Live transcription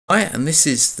Hi, and this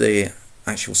is the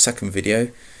actual second video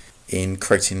in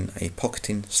creating a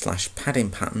pocketing / padding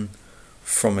pattern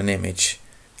from an image,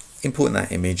 importing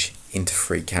that image into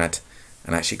FreeCAD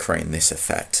and actually creating this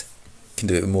effect. You can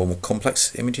do it with more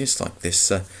complex images like this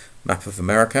map of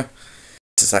America.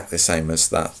 It's exactly the same as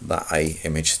that A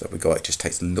image that we got. It just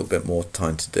takes a little bit more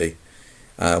time to do.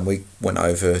 We went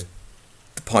over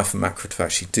the Python macro to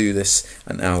actually do this,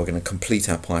 and now we're going to complete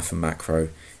our Python macro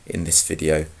in this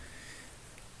video.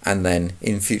 And then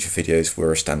in future videos we'll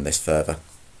extend this further.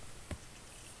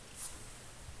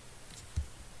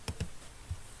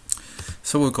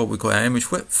 So we've got our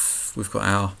image width, we've got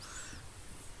our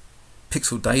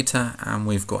pixel data, and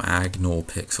we've got our ignore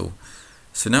pixel.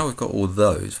 So now we've got all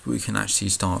those, we can actually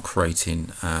start creating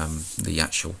the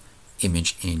actual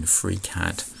image in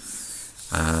FreeCAD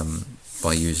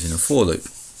by using a for loop.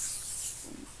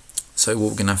 So what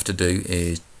we're going to have to do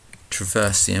is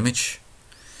traverse the image,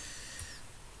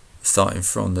 starting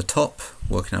from the top,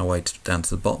 working our way down to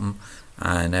the bottom,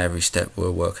 and every step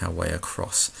we'll work our way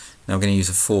across. Now we're going to use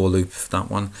a for loop for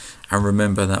that one, and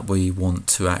remember that we want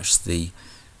to actually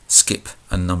skip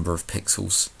a number of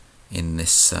pixels in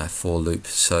this for loop.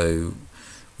 So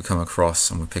we come across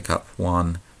and we pick up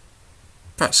 1,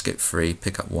 perhaps skip 3,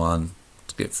 pick up 1,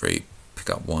 skip 3, pick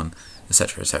up 1,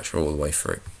 etc, etc, all the way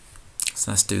through. So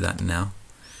let's do that now.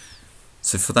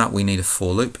 So for that we need a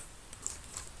for loop.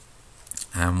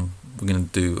 We're going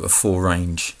to do a for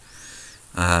range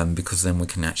because then we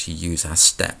can actually use our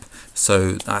step.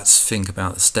 So let's think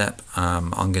about the step.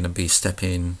 I'm going to be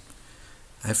stepping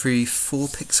every 4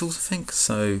 pixels, I think.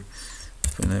 So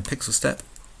put in a pixel step.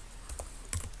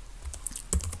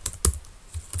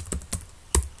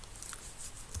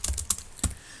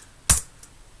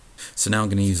 So now I'm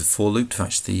going to use a for loop to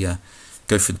actually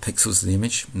go through the pixels of the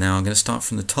image. Now I'm going to start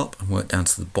from the top and work down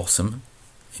to the bottom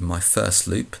in my first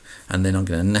loop, and then I'm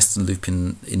going to nest the loop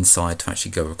inside to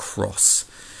actually go across.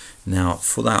 Now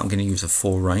for that I'm going to use a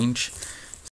for range.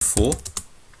 For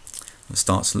it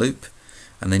starts loop,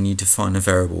 and then you define a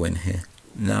variable in here.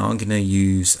 Now I'm going to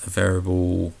use a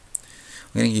variable,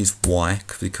 I'm going to use y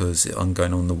because I'm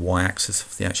going on the y axis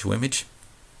of the actual image,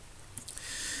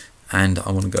 and I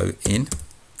want to go in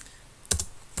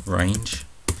range.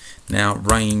 Now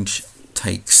range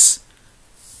takes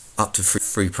up to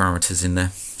 3 parameters in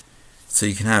there. So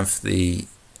you can have the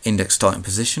index starting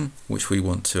position, which we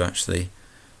want to actually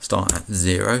start at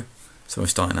 0. So we're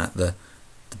starting at the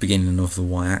beginning of the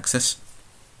y-axis.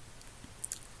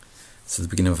 So the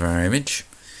beginning of our image.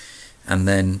 And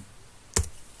then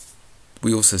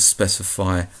we also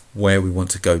specify where we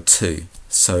want to go to.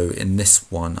 So in this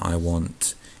one I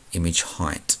want image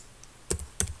height.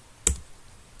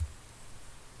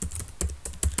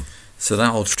 So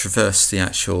that will traverse the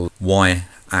actual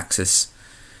y-axis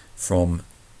from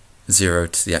 0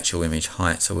 to the actual image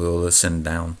height. So we will ascend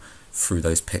down through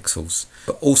those pixels.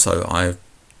 But also I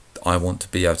want to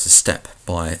be able to step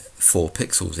by 4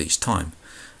 pixels each time,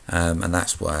 and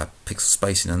that's where pixel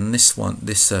spacing. And this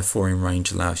for in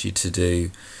range allows you to do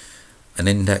an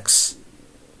index,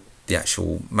 the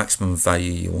actual maximum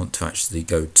value you want to actually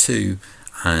go to,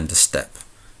 and a step.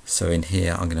 So in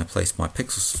here I'm going to place my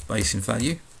pixel spacing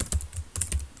value.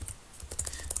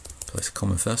 Place a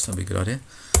comma first, that'd be a good idea.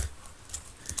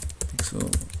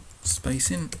 Pixel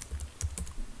spacing.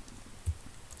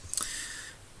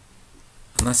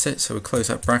 And that's it. So we close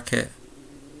that bracket,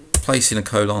 place in a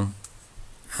colon,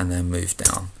 and then move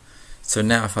down. So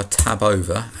now if I tab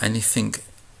over, anything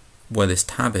where this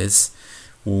tab is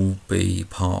will be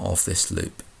part of this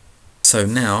loop. So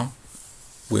now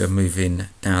we're moving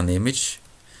down the image,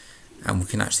 and we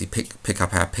can actually pick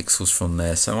up our pixels from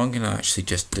there. So I'm going to actually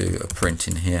just do a print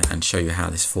in here and show you how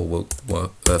this for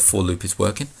loop is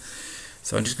working.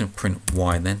 So I'm just going to print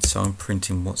y then. So I'm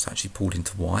printing what's actually pulled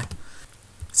into y.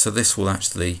 So this will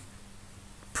actually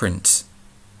print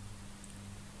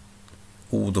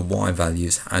all the y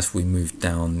values as we move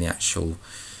down the actual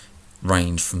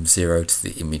range from 0 to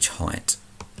the image height.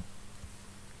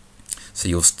 So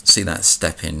you'll see that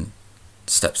step in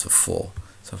steps of 4.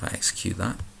 So if I execute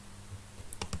that,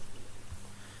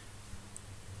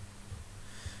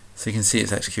 so you can see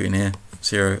it's executing here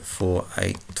 0, 4,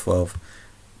 8, 12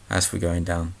 as we're going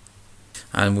down.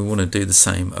 And we want to do the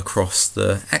same across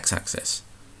the x-axis.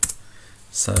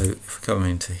 So if we come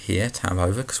into here, tab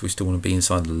over, because we still want to be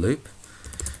inside the loop.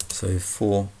 So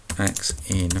for x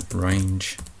in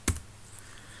range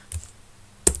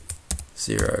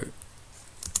 0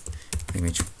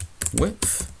 image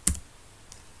width,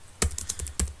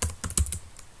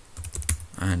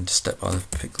 and step by the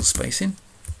pixel spacing.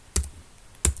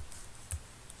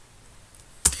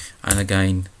 And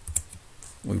again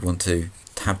we want to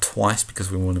tab twice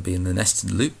because we want to be in the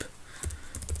nested loop.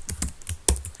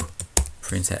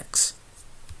 Print X.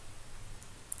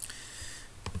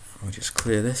 We'll just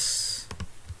clear this.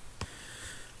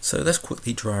 So let's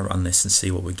quickly dry run this and see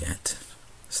what we get.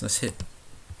 So let's hit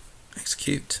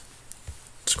execute.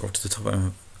 Scroll to the top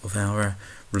of our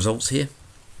results here.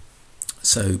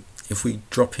 So if we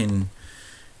drop in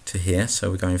to here,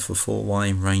 so we're going for 4y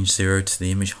in range 0 to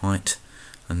the image height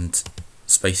and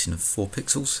spacing of 4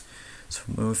 pixels. So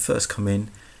when we first come in,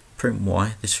 print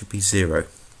y, this should be 0,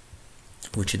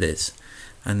 which it is.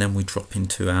 And then we drop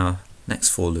into our next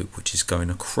for loop, which is going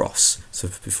across. So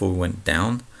before we went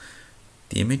down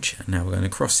the image, and now we're going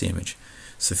across the image.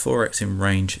 So 4x in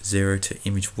range 0 to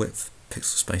image width,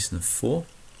 pixel spacing of 4.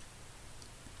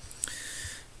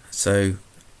 So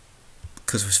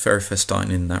because we're very first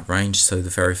starting in that range, so the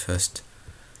very first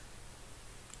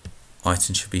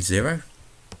item should be 0.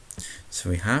 So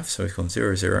we've gone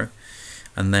 0, 0,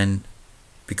 and then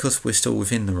because we're still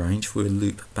within the range, we'll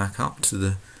loop back up to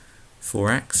the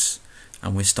 4x,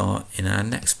 and we start in our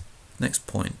next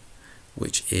point,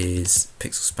 which is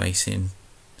pixel spacing,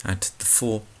 add the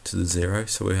 4 to the 0,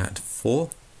 so we had 4,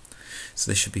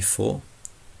 so this should be 4,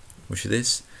 which it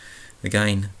is.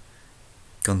 Again,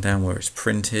 gone down where it's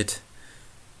printed,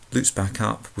 loops back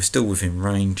up, we're still within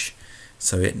range,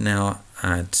 so it now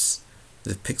adds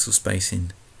the pixel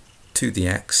spacing to the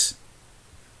X,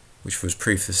 which was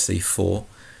previously 4,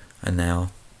 and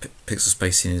now pixel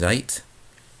spacing is 8.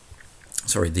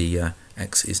 Sorry, the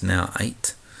X is now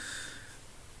 8.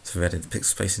 So we've added the pixel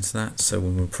spacing to that, so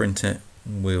when we print it,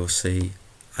 we'll see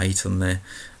 8 on there,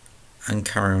 and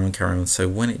carry on and carry on. So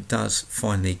when it does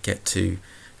finally get to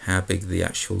how big the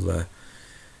actual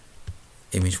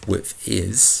image width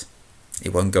is,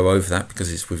 it won't go over that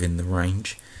because it's within the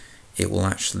range. It will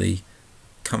actually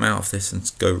come out of this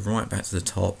and go right back to the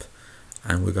top,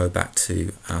 and we'll go back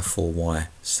to our 4y.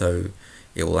 So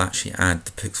it will actually add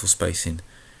the pixel spacing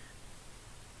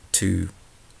to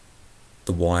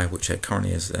the y, which it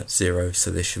currently is at 0, so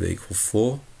this should be equal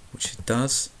 4, which it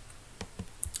does.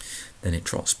 Then it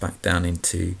drops back down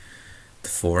into the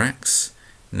 4x.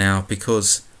 Now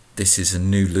because this is a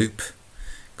new loop,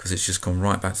 because it's just gone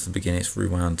right back to the beginning, it's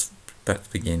rewound back to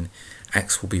the beginning,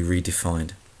 x will be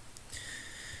redefined.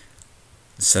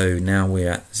 So now we're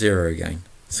at 0 again,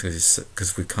 so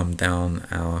because we've come down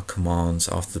our commands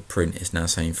after the print is now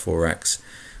saying 4x.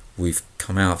 We've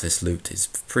come out of this loop, it's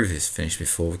previously finished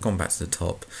before, we've gone back to the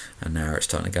top, and now it's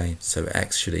starting again. So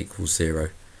x should equal 0,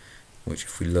 which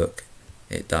if we look,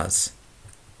 it does.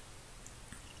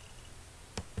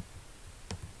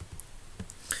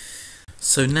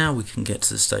 So now we can get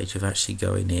to the stage of actually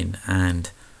going in and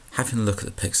having a look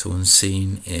at the pixel and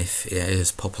seeing if it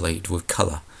is populated with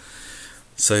colour.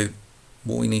 So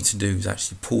what we need to do is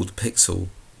actually pull the pixel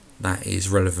that is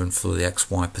relevant for the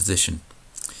XY position.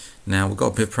 Now we've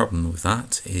got a bit of a problem with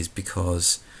that, is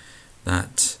because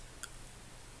that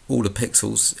all the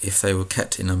pixels, if they were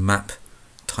kept in a map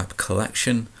type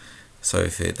collection, so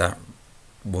if that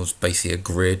was basically a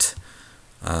grid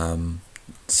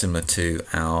similar to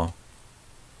our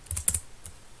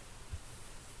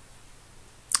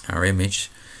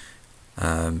image,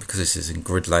 because this is in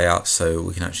grid layout, so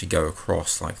we can actually go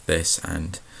across like this,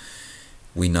 and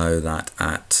we know that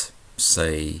at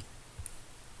say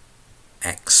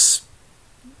x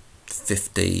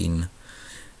 15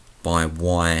 by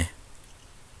y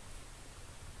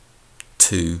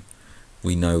 2,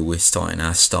 we know we're starting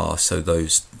our star, so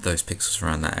those pixels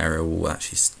around that area will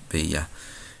actually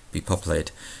be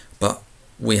populated. But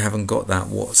we haven't got that.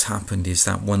 What's happened is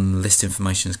that when the list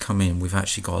information has come in, we've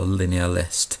actually got a linear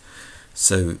list.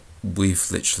 So we've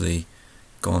literally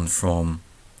gone from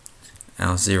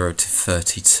our 0 to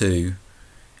 32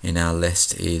 in our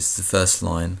list is the first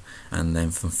line, and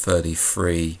then from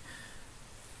 33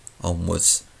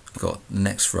 onwards we've got the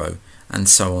next row, and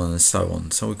so on and so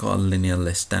on. So we've got a linear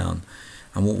list down,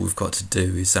 and what we've got to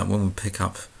do is that when we pick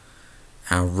up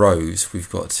our rows, we've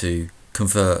got to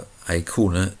convert a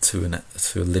coordinate to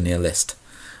a linear list,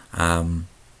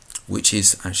 which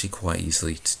is actually quite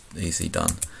easily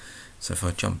done. So if I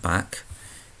jump back,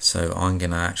 so I'm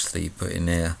going to actually put in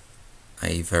there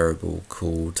a variable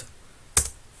called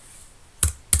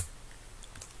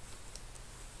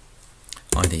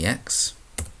idx,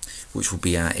 which will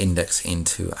be our index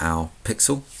into our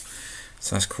pixel.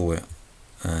 So let's call it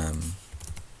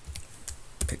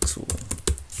pixel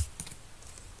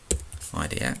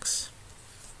idx.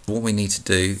 What we need to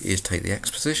do is take the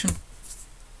x position.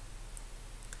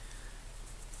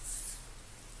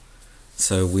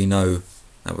 So we know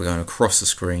that we're going across the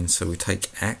screen, so we take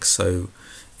x. So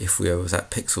if we was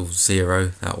at pixel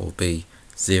 0, that will be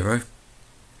 0.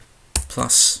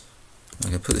 plus, I'm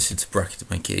going to put this into bracket to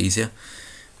make it easier,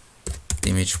 the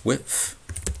image width,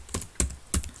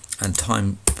 and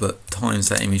times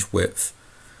that image width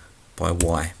by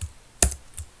y.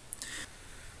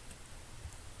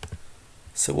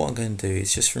 So what I'm going to do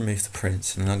is just remove the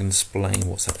prints, and I'm going to explain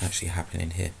what's actually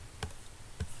happening here.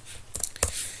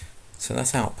 So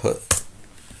that's output,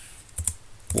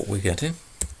 what we're getting.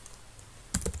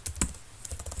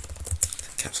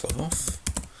 Caps lock off.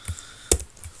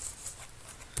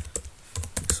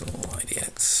 Pixel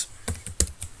IDX.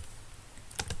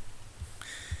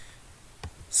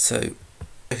 So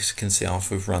as you can see,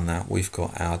 after we've run that, we've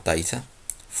got our data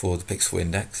for the pixel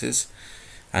indexes,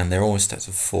 and they're all in stats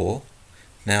of 4.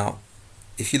 Now,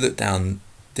 if you look down,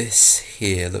 this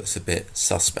here looks a bit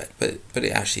suspect, but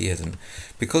it actually isn't.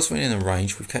 Because we're in a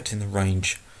range, we've kept in the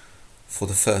range for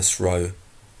the first row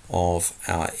of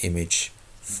our image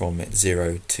from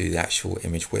 0 to the actual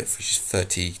image width, which is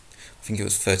 30, I think it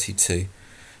was 32.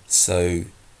 So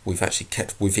we've actually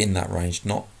kept within that range,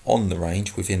 not on the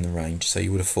range, within the range. So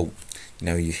you would have thought, you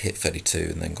know, you hit 32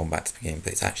 and then gone back to the beginning,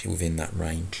 but it's actually within that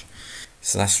range.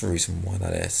 So that's the reason why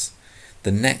that is.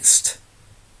 The next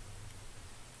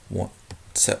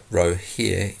set row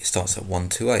here, it starts at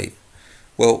 128.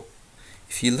 Well,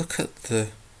 if you look at the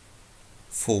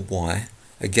for y,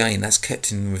 again, that's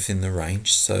kept in within the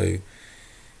range. So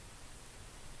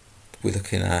we're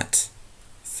looking at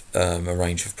a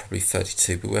range of probably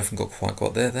 32, but we haven't quite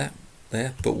got there,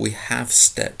 but we have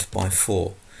stepped by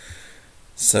 4.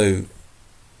 So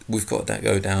we've got that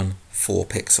go down 4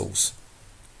 pixels.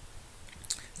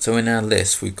 So in our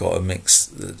list, we've got to miss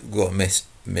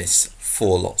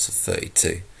 4 lots of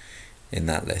 32 in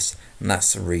that list, and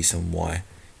that's the reason why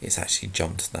it's actually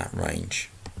jumped to that range,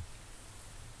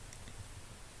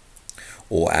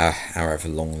 or however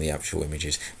long the actual image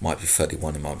is. It might be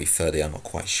 31, it might be 30, I'm not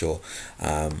quite sure.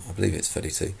 I believe it's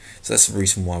 32. So that's the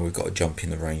reason why we've got to jump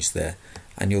in the range there,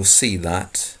 and you'll see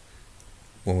that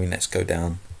when we next go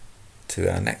down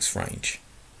to our next range.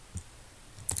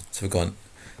 So we've gone,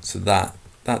 so that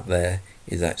there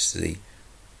is actually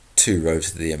 2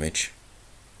 rows of the image,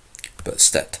 but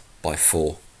stepped by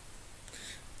 4.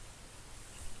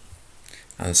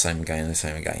 And the same again, and the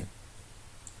same again.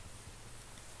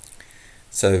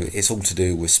 So it's all to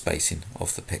do with spacing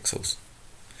of the pixels.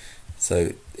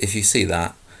 So if you see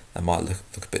that, that might look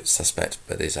a bit suspect,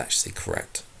 but it's actually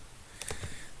correct.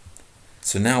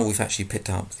 So now we've actually picked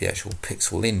up the actual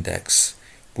pixel index,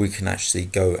 we can actually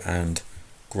go and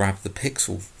grab the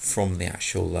pixel from the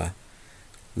actual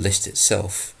list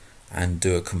itself and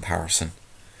do a comparison.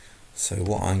 So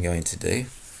what I'm going to do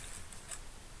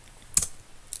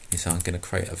is I'm going to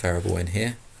create a variable in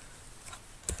here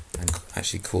and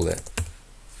actually call it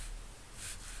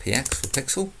px for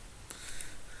pixel,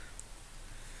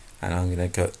 and I'm going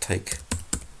to go take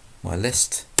my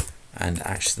list, and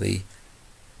actually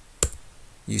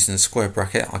using a square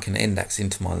bracket I can index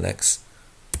into my legs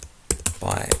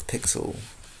by pixel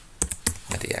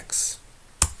IDX.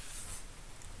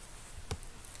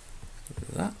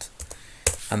 That,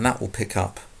 and that will pick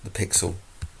up the pixel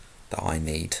that I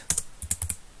need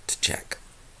to check.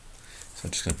 So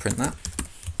I'm just going to print that.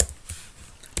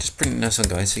 Just print this on,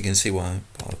 guys, so you can see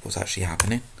what's actually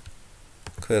happening.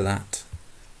 Clear that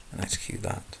and execute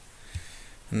that,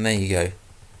 and there you go.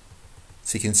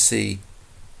 So you can see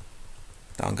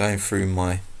that I'm going through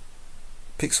my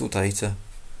pixel data.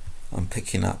 I'm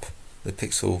picking up the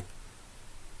pixel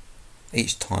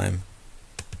each time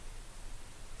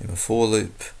in a for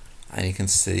loop, and you can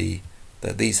see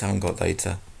that these haven't got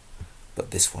data,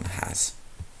 but this one has,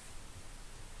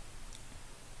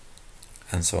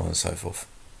 and so on and so forth.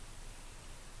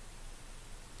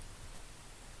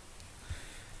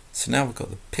 So now we've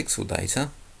got the pixel data,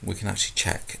 we can actually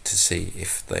check to see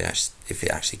if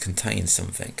it actually contains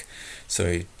something.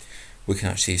 So we can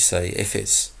actually say if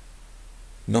it's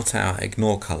not our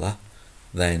ignore color,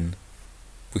 then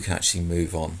we can actually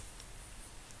move on.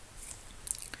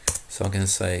 So I'm going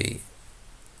to say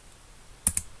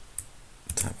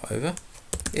tab over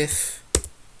if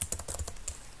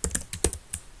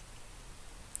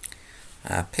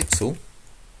our pixel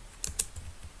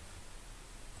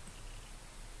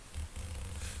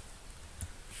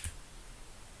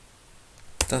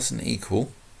doesn't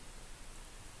equal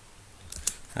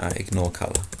our ignore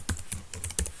color.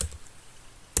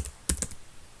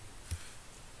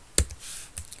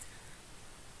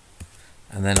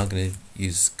 And then I'm going to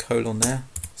use colon there,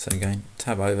 so again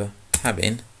tab over, tab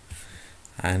in,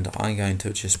 and I'm going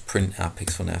to just print our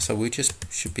pixel now. So we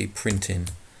just should be printing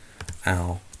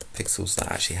our pixels that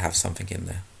actually have something in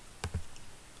there.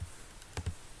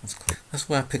 That's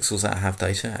where our pixels that have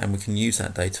data, and we can use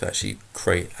that data to actually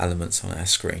create elements on our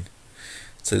screen.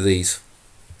 So these,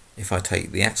 if I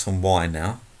take the X and Y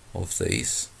now of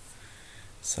these,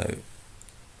 so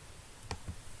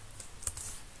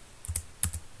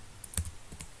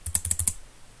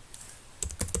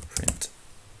print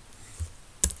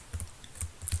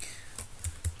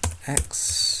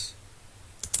X,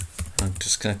 I'm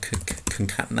just going to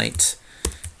concatenate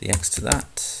the X to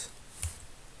that,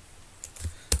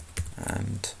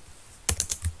 and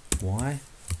Y,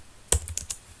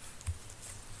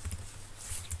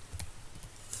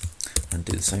 and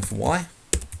do the same for Y.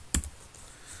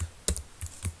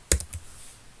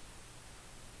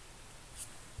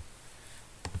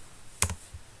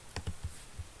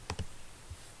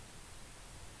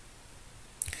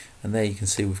 And there you can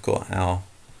see we've got our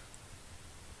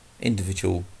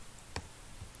individual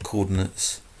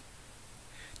coordinates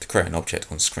to create an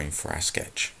object on screen for our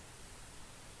sketch.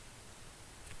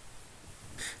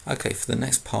 Okay, for the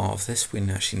next part of this, we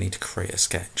actually need to create a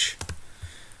sketch.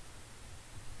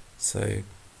 So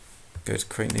go to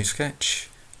create new sketch,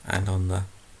 and on the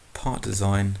part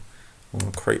design,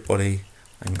 we'll create body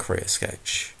and create a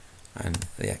sketch and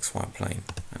the XY plane,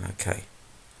 and OK.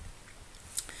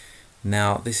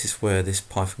 Now this is where this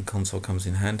Python console comes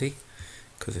in handy,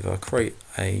 because if I create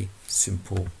a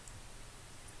simple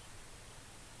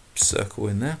circle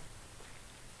in there,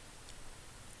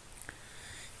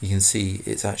 you can see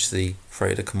it's actually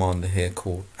created a command here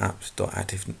called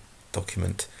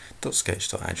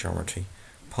apps.activeDocument.sketch.addGeometry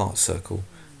part circle,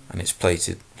 and it's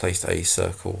placed a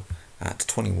circle at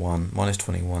 21, minus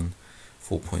 21,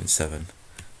 4.7.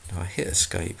 If I hit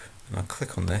escape and I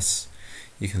click on this,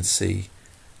 you can see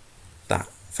that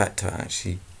vector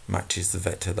actually matches the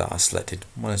vector that I selected,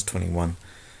 minus 21,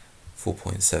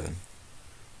 4.7.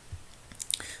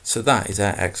 So that is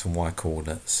our X and Y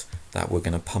coordinates that we're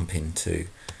going to pump into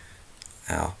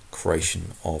our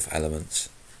creation of elements.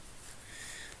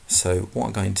 So what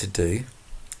I'm going to do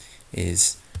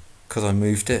is, because I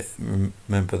moved it,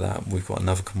 remember that we've got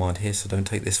another command here, so don't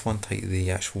take this one, take the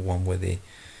actual one where the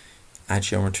add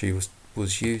geometry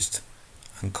was used,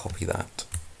 and copy that.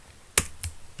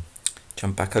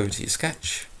 Jump back over to your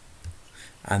sketch,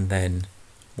 and then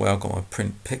where I've got my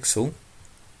print pixel,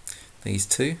 these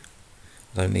two,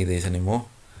 I don't need these anymore,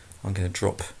 I'm going to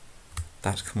drop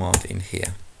that command in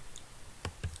here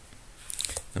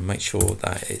and make sure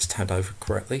that it's tabbed over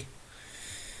correctly.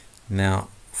 Now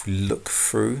if we look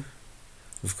through,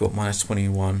 we've got minus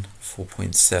 21,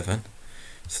 4.7,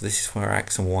 so this is where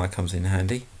X and Y comes in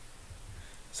handy.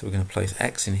 So we're going to place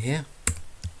X in here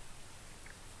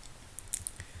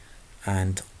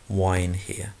and Y in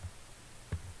here.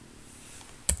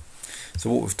 So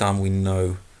what we've done, we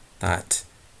know that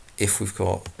if we've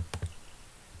got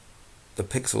the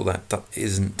pixel that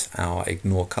isn't our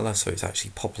ignore color, so it's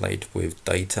actually populated with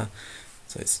data,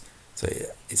 so it's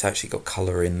actually got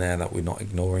color in there that we're not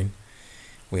ignoring,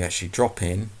 we actually drop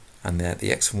in, and then at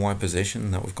the X and Y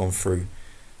position that we've gone through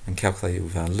and calculated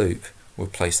with our loop, we'll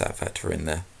place that vector in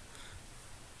there.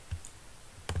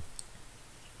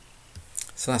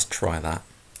 So let's try that.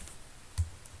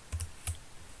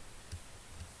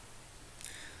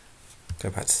 Go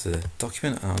back to the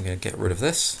document, and I'm going to get rid of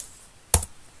this.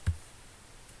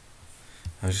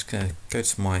 I'm just going to go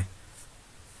to my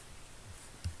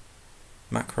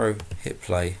macro, hit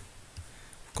play.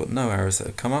 I've got no errors that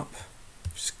have come up,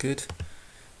 which is good.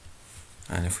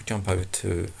 And if we jump over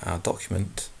to our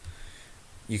document,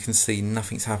 you can see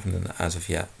nothing's happened as of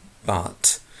yet.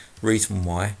 But the reason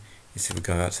why is if we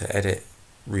go out to edit,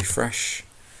 refresh,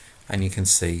 and you can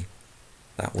see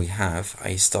that we have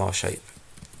a star shape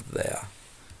there.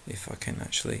 If I can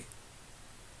actually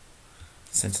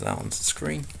center that onto the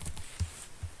screen.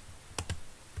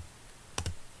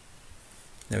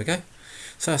 There we go.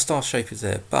 So our star shape is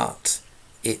there, but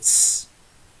it's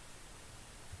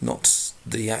not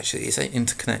the actually, it's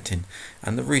interconnecting,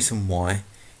 and the reason why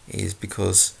is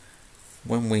because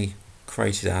when we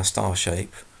created our star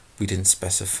shape, we didn't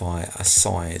specify a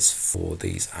size for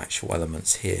these actual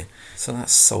elements here. So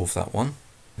let's solve that one.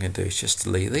 What I'm going to do is just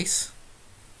delete these.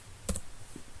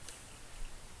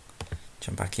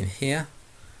 Jump back in here,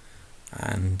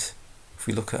 and if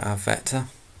we look at our vector,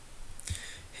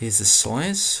 here's the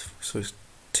size, so it's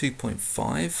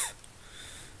 2.5.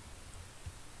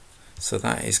 So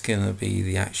that is going to be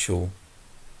the actual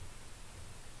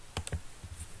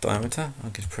diameter. I'm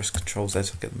going to press Ctrl Z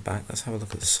to get them back. Let's have a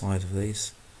look at the side of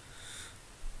these.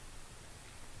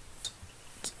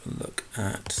 Let's have a look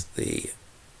at the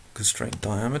constraint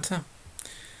diameter.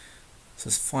 So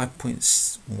it's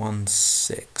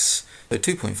 5.16. So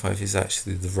 2.5 is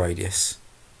actually the radius.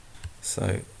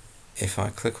 So if I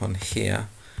click on here,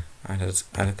 add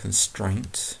a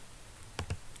constraint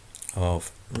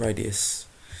of radius,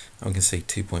 and we can see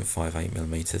 2.58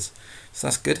 millimeters. So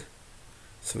that's good.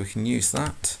 So we can use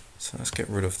that. So let's get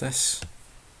rid of this.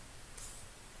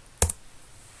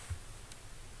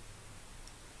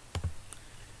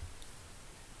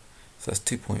 So that's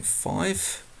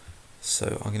 2.5.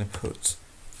 So I'm going to put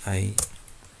a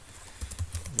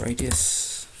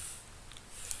radius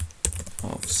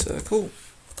of circle,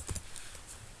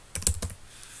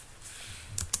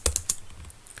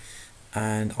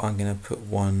 and I'm going to put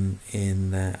one in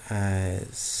there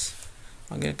as,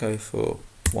 I'm going to go for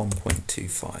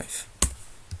 1.25.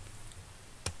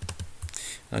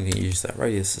 I'm going to use that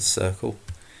radius of circle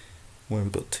where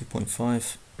we've got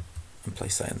 2.5 and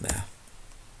place that in there.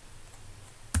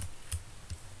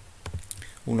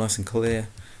 All nice and clear.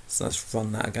 So let's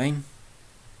run that again.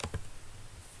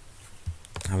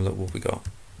 Have a look what we got.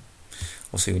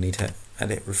 Obviously we need to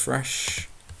edit, refresh,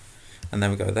 and there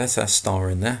we go. There's our star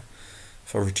in there.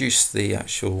 If I reduce the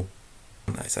actual,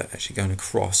 that's actually going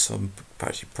across, I'll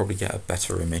actually probably get a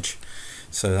better image.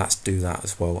 So let's do that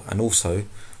as well. And also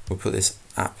we'll put this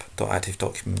app.active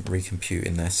document recompute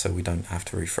in there so we don't have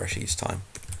to refresh each time.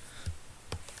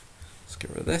 Let's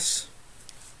get rid of this.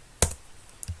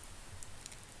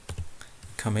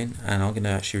 Come in, and I'm going to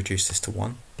actually reduce this to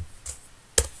 1.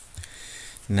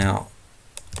 Now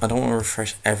I don't want to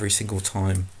refresh every single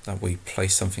time that we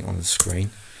place something on the screen.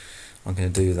 I'm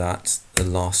going to do that the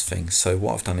last thing. So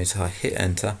what I've done is I hit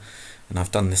enter, and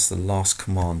I've done this the last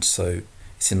command, so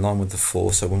it's in line with the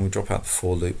for, so when we drop out the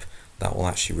for loop that will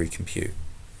actually recompute.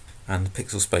 And the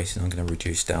pixel spacing I'm going to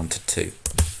reduce down to 2.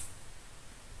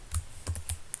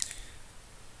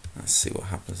 Let's see what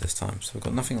happens this time. So we've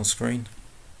got nothing on screen.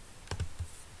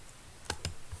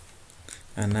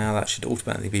 And now that should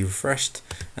automatically be refreshed,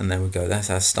 and there we go, that's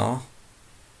our star.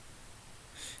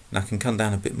 And I can come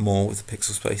down a bit more with the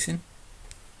pixel spacing,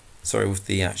 sorry, with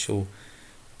the actual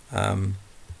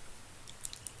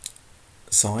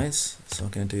size. So I'm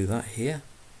going to do that here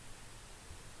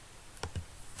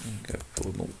and go for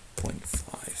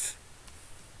 0.5.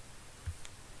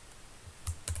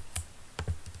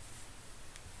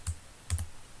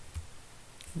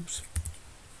 Oops.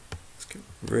 Let's get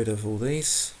rid of all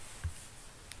these.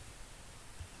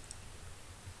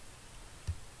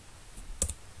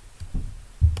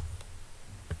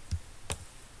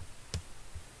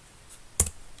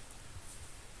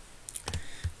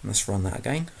 Let's run that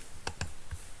again.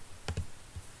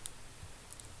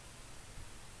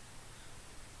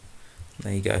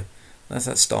 There you go. That's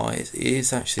that star. It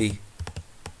is actually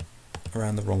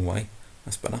around the wrong way.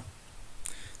 That's better.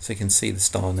 So you can see the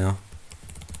star now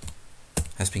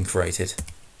has been created.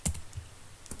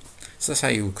 So that's how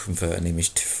you convert an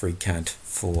image to FreeCAD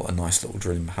for a nice little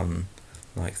drilling pattern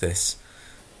like this.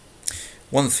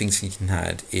 One of the things you can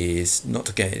add is, not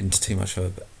to get into too much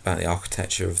about the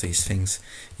architecture of these things,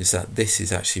 is that this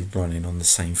is actually running on the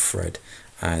same thread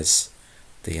as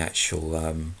the actual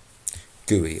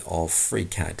GUI of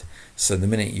FreeCAD. So the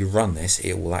minute you run this,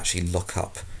 it will actually lock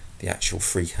up the actual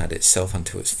FreeCAD itself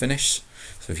until it's finished.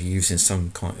 So if you're using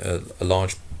some kind of a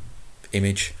large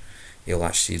image, it'll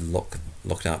actually lock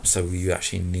it up. So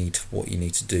what you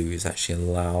need to do is actually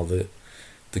allow the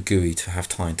GUI to have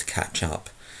time to catch up.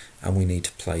 And we need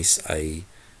to place a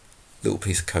little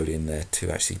piece of code in there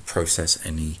to actually process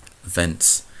any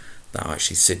events that are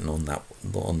actually sitting on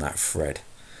that thread.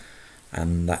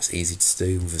 And that's easy to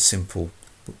do with a simple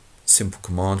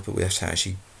command, but we have to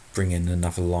actually bring in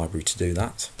another library to do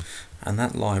that. And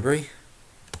that library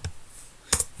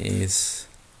is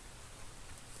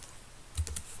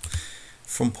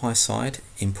from PySide,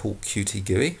 import Qt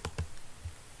GUI,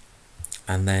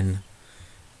 and then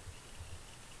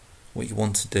what you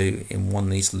want to do in one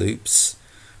of these loops,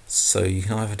 so you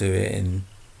can either do it in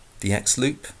the X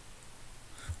loop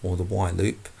or the Y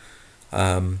loop,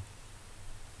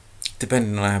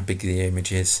 depending on how big the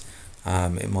image is.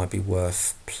 It might be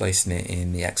worth placing it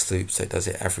in the X loop so it does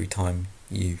it every time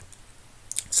you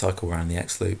cycle around the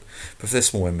X loop, but for the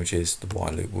small images the Y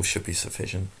loop should be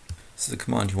sufficient. So the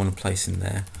command you want to place in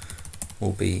there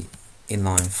will be in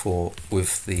line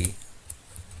with the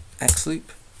X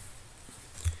loop.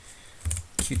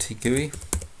 Qt GUI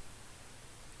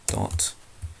dot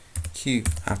Q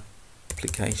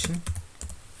application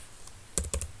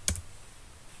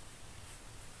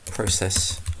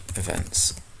process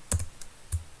events,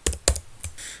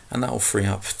 and that will free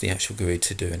up the actual GUI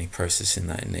to do any processing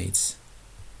that it needs.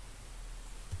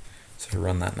 So we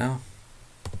run that now.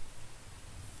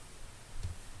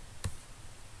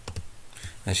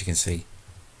 As you can see,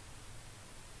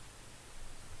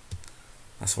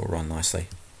 That's all run nicely.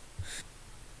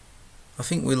 I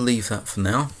think we'll leave that for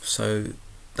now, so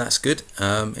that's good.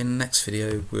 In the next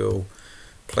video we'll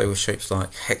play with shapes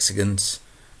like hexagons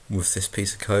with this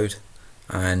piece of code,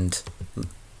 and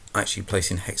actually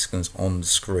placing hexagons on the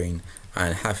screen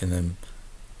and having them,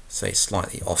 say,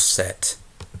 slightly offset,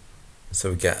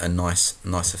 so we get a nice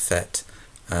effect,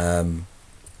 rather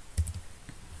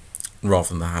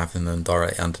than having them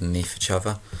directly underneath each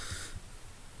other.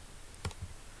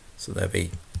 So they'll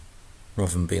be,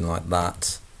 rather than being like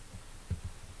that,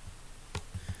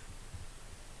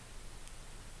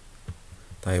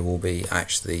 they will be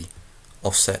actually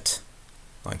offset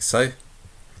like so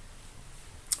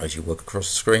as you work across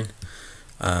the screen.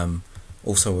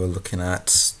 Also, we're looking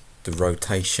at the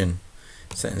rotation,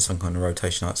 setting some kind of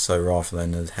rotation out, so rather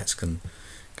than the hexagon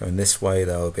going this way,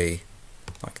 they'll be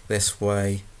like this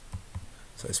way,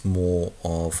 so it's more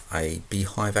of a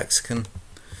beehive hexagon,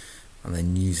 and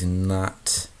then using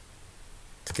that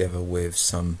together with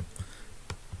some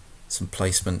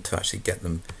placement to actually get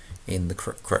them in the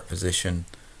correct position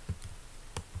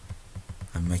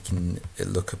and making it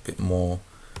look a bit more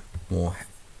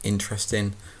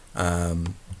interesting.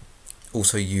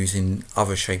 Also using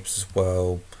other shapes as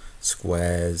well,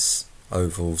 squares,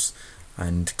 ovals,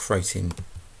 and creating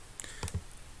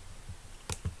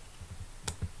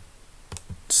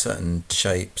certain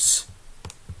shapes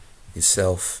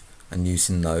yourself and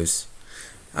using those,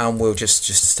 and we'll just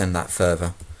extend that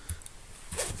further.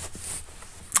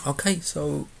 Okay,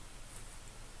 so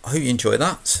I hope you enjoy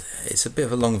that. It's a bit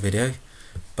of a long video,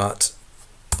 but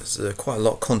there's quite a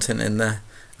lot of content in there,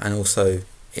 and also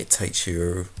it takes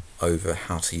you over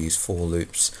how to use for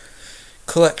loops,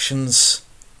 collections,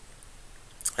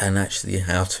 and actually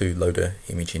how to load an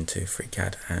image into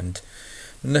FreeCAD and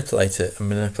manipulate it and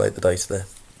manipulate the data there.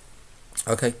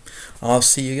 Okay, I'll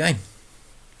see you again.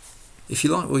 If you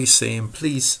like what you're seeing,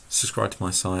 please subscribe to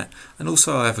my site, and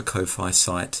also I have a Ko-Fi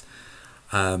site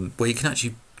where you can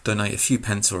actually donate a few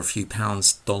pence or a few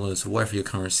pounds, dollars, or whatever your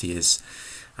currency is,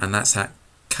 and that's at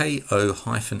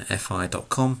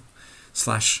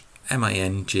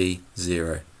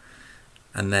ko-fi.com/mang0,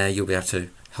 and there you'll be able to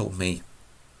help me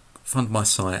fund my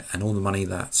site, and all the money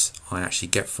that I actually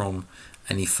get from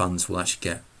any funds will actually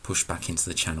get pushed back into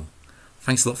the channel.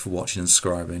 Thanks a lot for watching and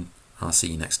subscribing. I'll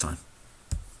see you next time.